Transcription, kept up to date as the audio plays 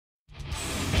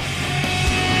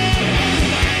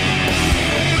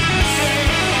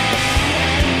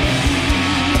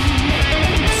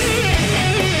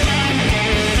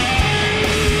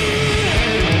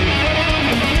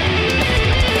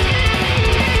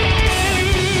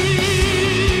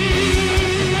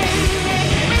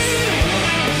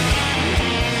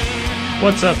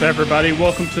What's up, everybody?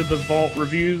 Welcome to the Vault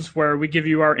Reviews, where we give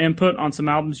you our input on some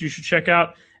albums you should check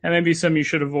out and maybe some you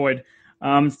should avoid.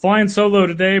 Flying solo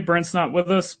today. Brent's not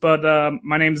with us, but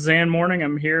my name is Zan Morning.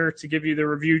 I'm here to give you the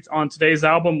review on today's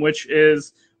album, which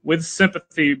is With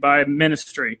Sympathy by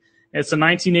Ministry. It's a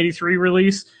 1983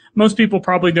 release. Most people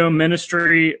probably know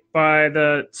Ministry by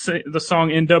the song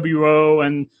NWO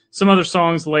and some other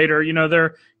songs later. You know,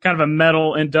 they're kind of a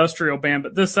metal industrial band,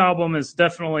 but this album is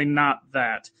definitely not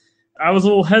that. I was a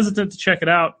little hesitant to check it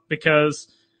out because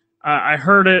I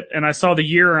heard it and I saw the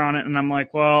year on it, and I'm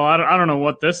like, well, I don't know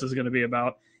what this is going to be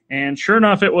about. And sure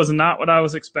enough, it was not what I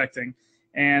was expecting.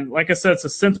 And like I said, it's a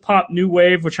synth pop new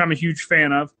wave, which I'm a huge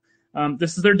fan of.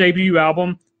 This is their debut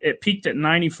album. It peaked at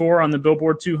 94 on the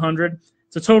Billboard 200.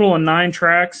 It's a total of 9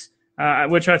 tracks,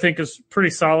 which I think is pretty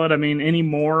solid. I mean, any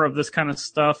more of this kind of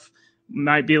stuff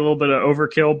might be a little bit of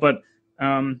overkill, but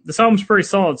this album's pretty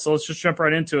solid, so let's just jump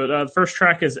right into it. The first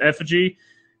track is Effigy,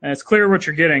 and it's clear what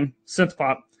you're getting, synth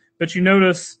pop, but you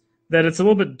notice that it's a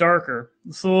little bit darker.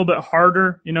 It's a little bit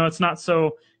harder. You know, it's not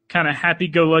so kind of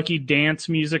happy-go-lucky dance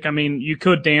music. I mean, you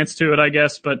could dance to it, I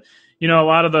guess, but, you know, a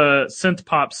lot of the synth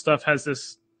pop stuff has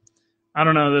this, I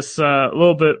don't know, this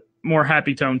little bit more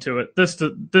happy tone to it. This is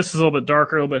a little bit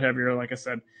darker, a little bit heavier, like I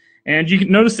said. And you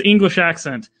can notice the English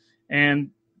accent,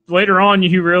 and later on,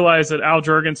 you realize that Al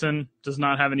Jurgensen does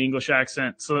not have an English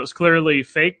accent, so it was clearly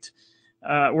faked,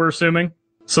 we're assuming.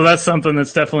 So that's something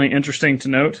that's definitely interesting to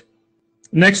note.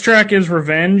 Next track is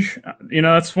Revenge. You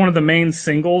know, that's one of the main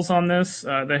singles on this.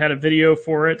 They had a video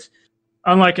for it.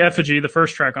 Unlike Effigy, the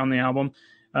first track on the album,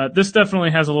 this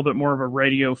definitely has a little bit more of a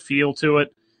radio feel to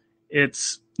it.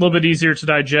 It's a little bit easier to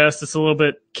digest. It's a little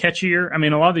bit catchier. I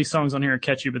mean, a lot of these songs on here are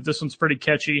catchy, but this one's pretty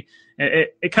catchy.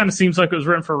 It kind of seems like it was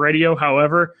written for radio.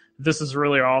 However, this is a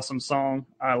really awesome song.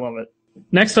 I love it.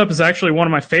 Next up is actually one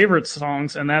of my favorite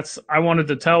songs, and that's I Wanted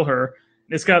to Tell Her.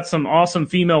 It's got some awesome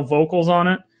female vocals on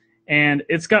it, and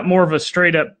it's got more of a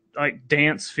straight-up like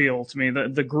dance feel to me.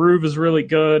 The groove is really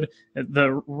good.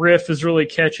 The riff is really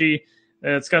catchy.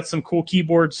 It's got some cool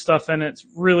keyboard stuff in it. It's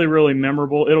really, really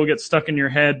memorable. It'll get stuck in your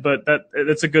head, but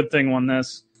it's a good thing on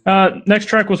this. Next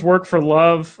track was Work for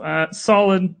Love.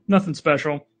 Solid, nothing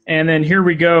special. And then Here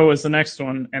We Go is the next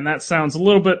one, and that sounds a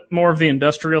little bit more of the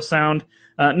industrial sound.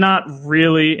 Not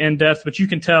really in-depth, but you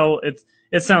can tell it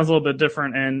sounds a little bit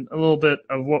different and a little bit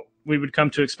of what we would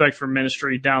come to expect from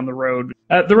Ministry down the road.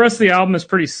 The rest of the album is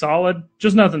pretty solid,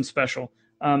 just nothing special.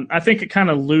 I think it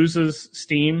kind of loses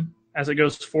steam as it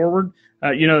goes forward.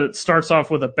 You know, it starts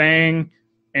off with a bang,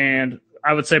 and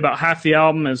I would say about half the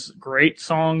album is great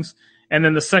songs. And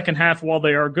then the second half, while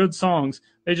they are good songs,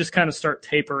 they just kind of start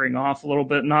tapering off a little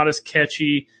bit. Not as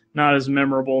catchy, not as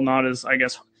memorable, not as, I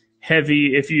guess,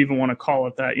 heavy, if you even want to call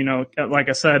it that. You know, like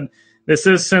I said, this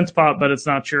is synth pop, but it's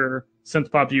not your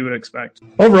synth pop you would expect.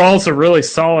 Overall, it's a really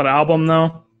solid album,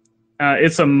 though.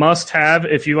 It's a must-have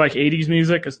if you like 80s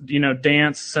music, you know,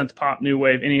 dance, synth pop, new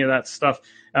wave, any of that stuff.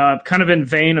 Kind of in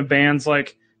vein of bands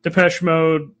like Depeche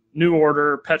Mode, New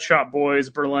Order, Pet Shop Boys,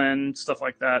 Berlin, stuff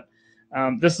like that.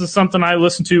 This is something I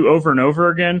listen to over and over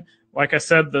again. Like I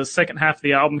said, the second half of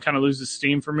the album kind of loses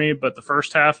steam for me, but the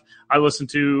first half I listen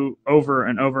to over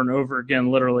and over and over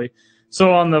again, literally.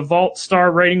 So on the Vault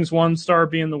star ratings, 1 star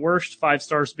being the worst, 5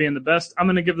 stars being the best, I'm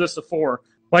going to give this a 4.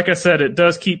 Like I said, it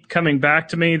does keep coming back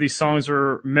to me. These songs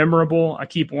are memorable. I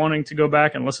keep wanting to go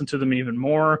back and listen to them even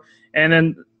more. And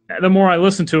then the more I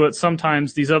listen to it,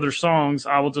 sometimes these other songs,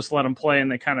 I will just let them play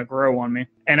and they kind of grow on me.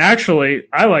 And actually,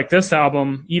 I like this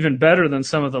album even better than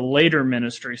some of the later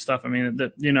Ministry stuff. I mean,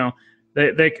 you know,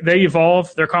 they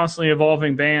evolve. They're constantly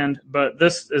evolving band, but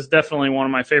this is definitely one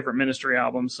of my favorite Ministry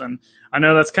albums. And I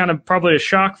know that's kind of probably a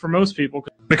shock for most people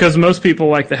because most people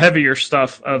like the heavier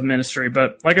stuff of Ministry.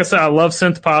 But like I said, I love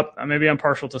synth pop. Maybe I'm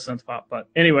partial to synth pop, but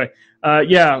anyway,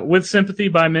 yeah, With Sympathy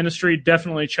by Ministry,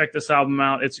 definitely check this album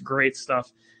out. It's great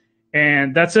stuff.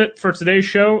 And that's it for today's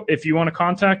show. If you want to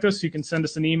contact us, you can send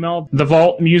us an email,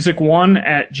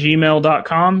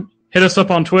 thevaultmusic1@gmail.com. Hit us up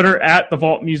on Twitter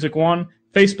 @thevaultmusic1,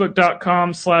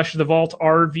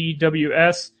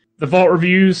 facebook.com/thevaultrvws,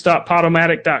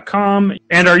 thevaultreviews.podomatic.com,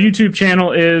 and our YouTube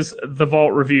channel is The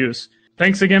Vault Reviews.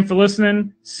 Thanks again for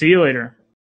listening. See you later.